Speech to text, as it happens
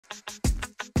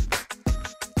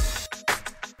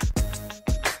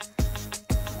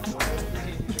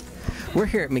We're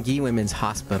here at Magee Women's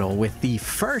Hospital with the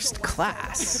first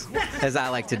class, as I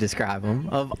like to describe them,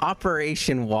 of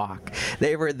Operation Walk.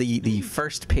 They were the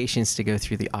first patients to go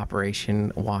through the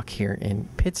Operation Walk here in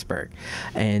Pittsburgh.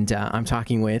 And I'm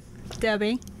talking with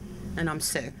Debbie. And I'm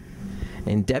Sue.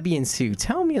 And Debbie and Sue,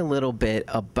 tell me a little bit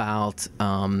about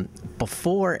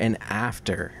before and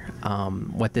after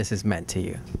what this has meant to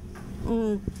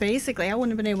you. Basically, I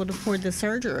wouldn't have been able to afford the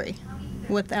surgery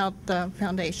without the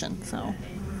foundation. So,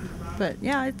 but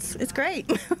yeah, it's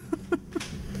great.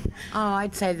 Oh,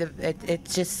 I'd say that it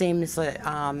just seems that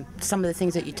some of the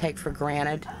things that you take for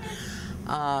granted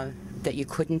that you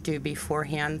couldn't do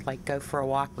beforehand, like go for a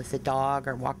walk with the dog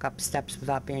or walk up steps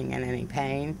without being in any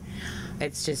pain.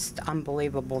 It's just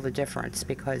unbelievable, the difference,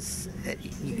 because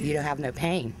you don't have no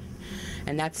pain.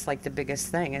 And that's like the biggest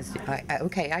thing is,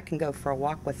 okay, I can go for a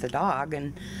walk with the dog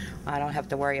and I don't have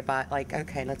to worry about, like,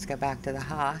 okay, let's go back to the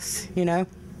house, you know?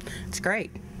 It's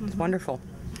great. It's wonderful.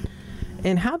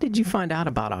 And how did you find out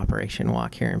about Operation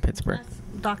Walk here in Pittsburgh?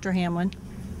 Dr. Hamlin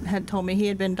had told me he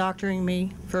had been doctoring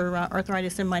me for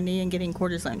arthritis in my knee and getting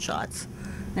cortisone shots.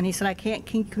 And he said, I can't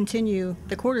continue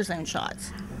the cortisone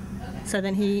shots. So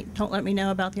then he let me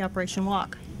know about the Operation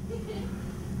Walk.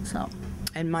 So.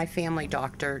 And my family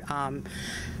doctor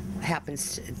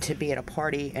happens to be at a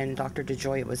party, and Dr.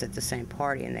 DeJoy was at the same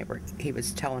party, and he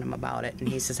was telling him about it, and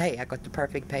he says, hey, I got the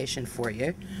perfect patient for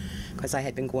you, because I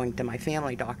had been going to my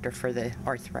family doctor for the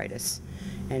arthritis.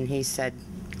 And he said,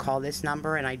 call this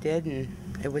number, and I did, and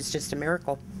it was just a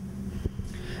miracle.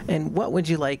 And what would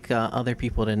you like other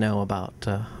people to know about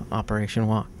Operation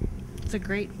Walk? It's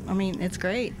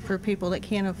great for people that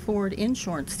can't afford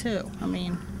insurance, too. I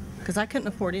mean, because I couldn't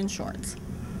afford insurance.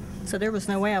 So there was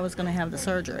no way I was going to have the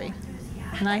surgery.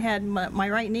 And I had, my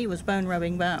right knee was bone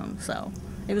rubbing bone, so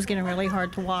it was getting really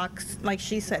hard to walk, like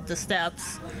she said, the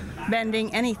steps,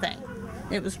 bending, anything.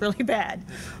 It was really bad.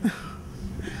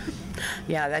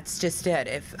 Yeah, that's just it.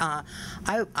 If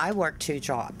I work 2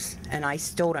 jobs, and I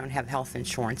still don't have health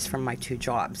insurance from my 2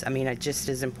 jobs. I mean, it just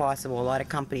is impossible. A lot of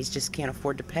companies just can't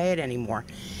afford to pay it anymore.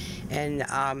 And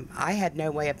I had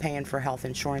no way of paying for health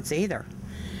insurance either.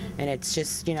 And it's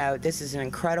just, you know, this is an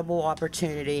incredible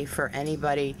opportunity for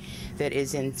anybody that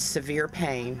is in severe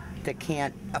pain that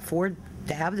can't afford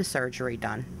to have the surgery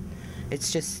done.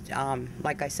 It's just,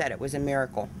 like I said, it was a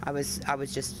miracle. I was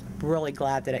just really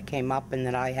glad that it came up and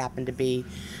that I happened to be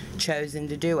chosen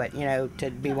to do it, you know,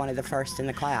 to be one of the first in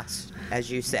the class,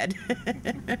 as you said.